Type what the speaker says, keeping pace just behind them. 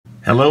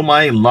Hello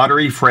my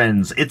lottery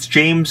friends, it's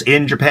James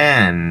in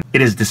Japan.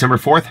 It is December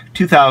 4th,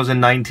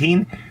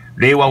 2019,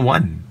 Reiwa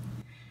 1.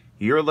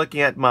 You're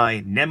looking at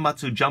my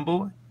Nenmatsu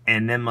Jumbo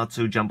and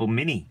Nenmatsu Jumbo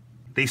Mini.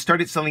 They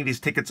started selling these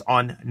tickets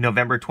on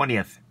November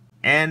 20th,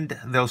 and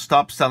they'll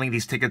stop selling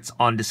these tickets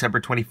on December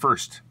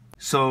 21st.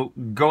 So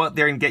go out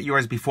there and get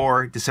yours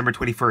before December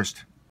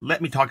 21st.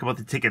 Let me talk about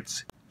the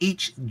tickets.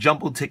 Each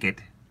jumbo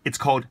ticket, it's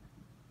called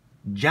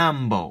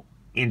Jumbo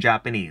in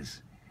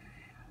Japanese.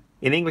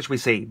 In English we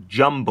say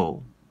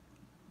jumbo.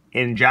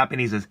 In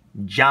Japanese it's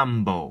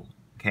jumbo.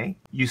 Okay?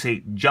 You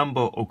say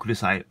jumbo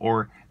okurusai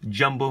or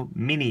jumbo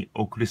mini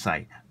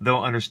okurusai.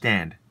 They'll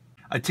understand.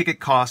 A ticket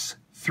costs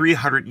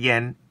 300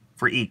 yen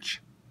for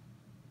each.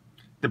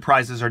 The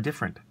prizes are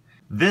different.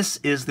 This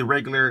is the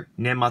regular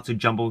Nenmatsu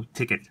Jumbo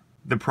ticket.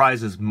 The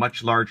prize is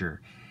much larger.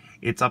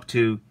 It's up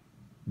to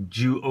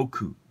 10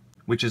 oku,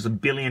 which is 1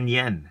 billion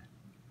yen.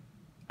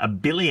 1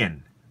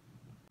 billion.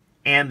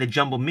 And the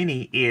Jumbo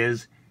Mini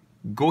is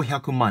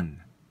 500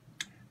 man.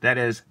 That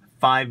is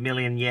 5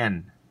 million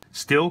yen.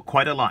 Still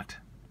quite a lot.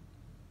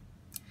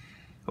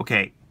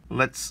 Okay,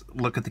 let's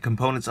look at the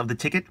components of the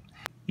ticket.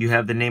 You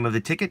have the name of the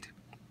ticket,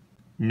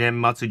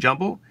 Nenmatsu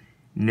Jumbo,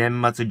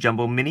 Nenmatsu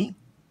Jumbo Mini.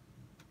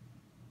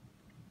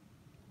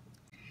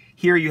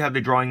 Here you have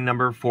the drawing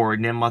number for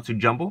Nenmatsu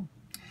Jumbo,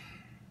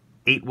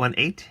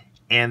 818,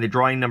 and the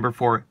drawing number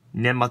for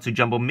Nenmatsu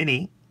Jumbo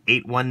Mini,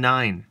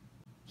 819.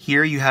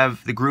 Here you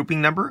have the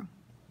grouping number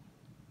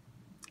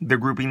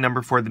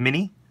for the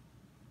Mini,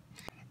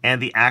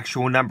 and the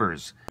actual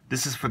numbers.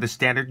 This is for the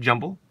standard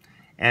Jumbo,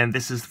 and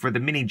this is for the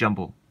Mini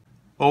Jumbo.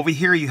 Over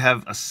here you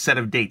have a set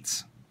of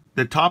dates.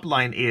 The top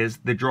line is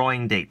the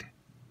drawing date,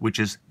 which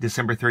is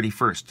December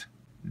 31st,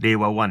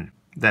 Reiwa 1.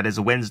 That is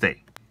a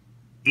Wednesday.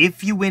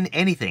 If you win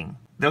anything,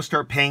 they'll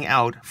start paying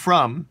out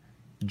from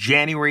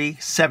January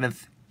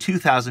 7th,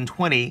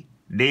 2020,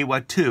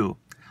 Reiwa 2,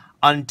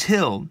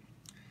 until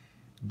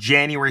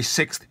January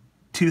 6th,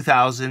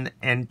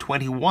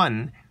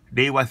 2021,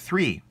 Reiwa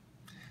 3.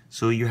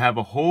 So you have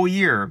a whole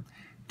year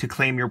to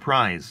claim your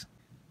prize.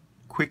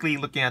 Quickly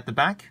looking at the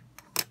back.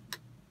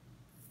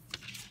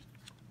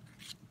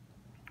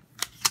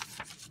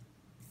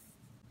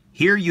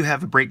 Here you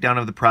have a breakdown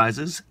of the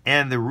prizes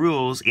and the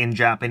rules in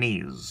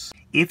Japanese.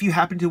 If you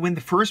happen to win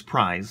the first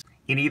prize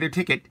in either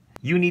ticket,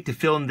 you need to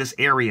fill in this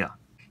area.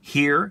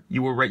 Here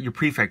you will write your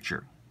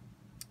prefecture,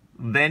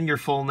 then your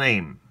full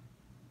name,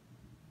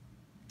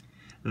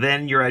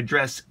 then your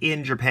address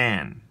in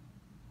Japan.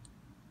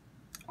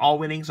 All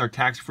winnings are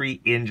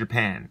tax-free in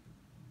Japan.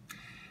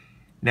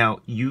 Now,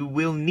 you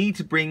will need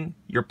to bring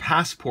your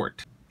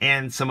passport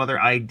and some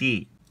other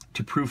ID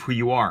to prove who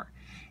you are.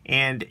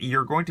 And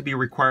you're going to be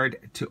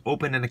required to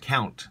open an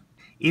account.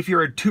 If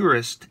you're a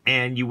tourist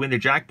and you win the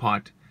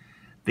jackpot,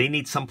 they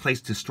need some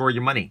place to store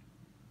your money.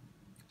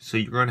 So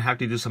you're going to have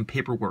to do some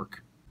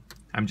paperwork.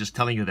 I'm just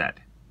telling you that.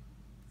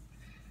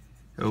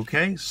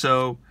 Okay,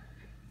 so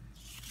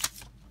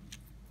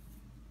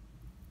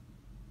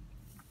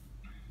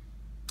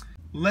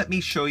let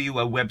me show you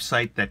a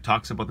website that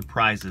talks about the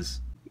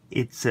prizes.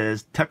 It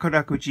says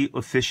Takarakuji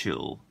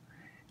Official.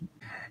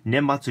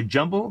 Nenmatsu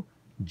Jumbo,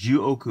 10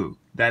 oku.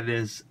 That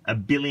is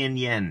 1 billion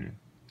yen.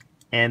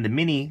 And the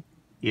Mini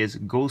is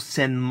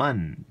 5,000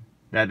 man.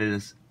 That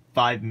is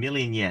 5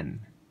 million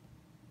yen.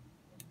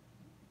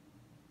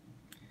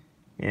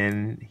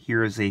 And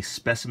here is a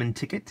specimen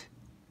ticket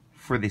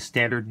for the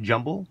standard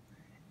Jumbo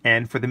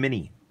and for the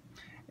Mini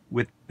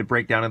with the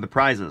breakdown of the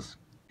prizes.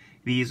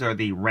 These are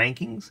the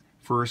rankings.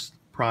 First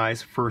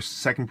prize,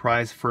 second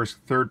prize,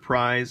 third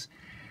prize,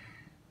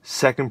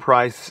 second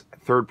prize,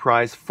 third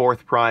prize,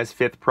 fourth prize,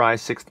 fifth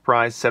prize, sixth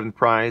prize, seventh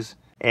prize,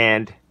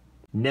 and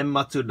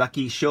Nenmatsu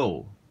Lucky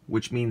Show,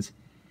 which means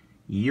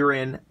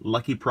year-end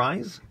lucky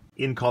prize.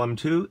 In column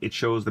 2, it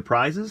shows the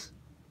prizes.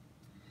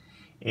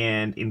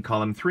 And in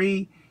column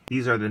 3,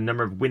 these are the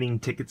number of winning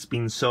tickets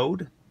being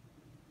sold.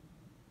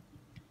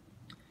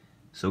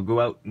 So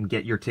go out and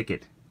get your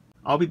ticket.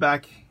 I'll be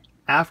back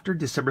after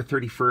December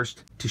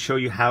 31st to show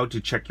you how to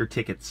check your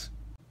tickets.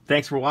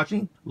 Thanks for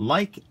watching.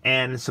 Like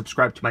and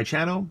subscribe to my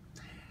channel.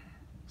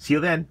 See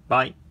you then.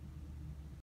 Bye.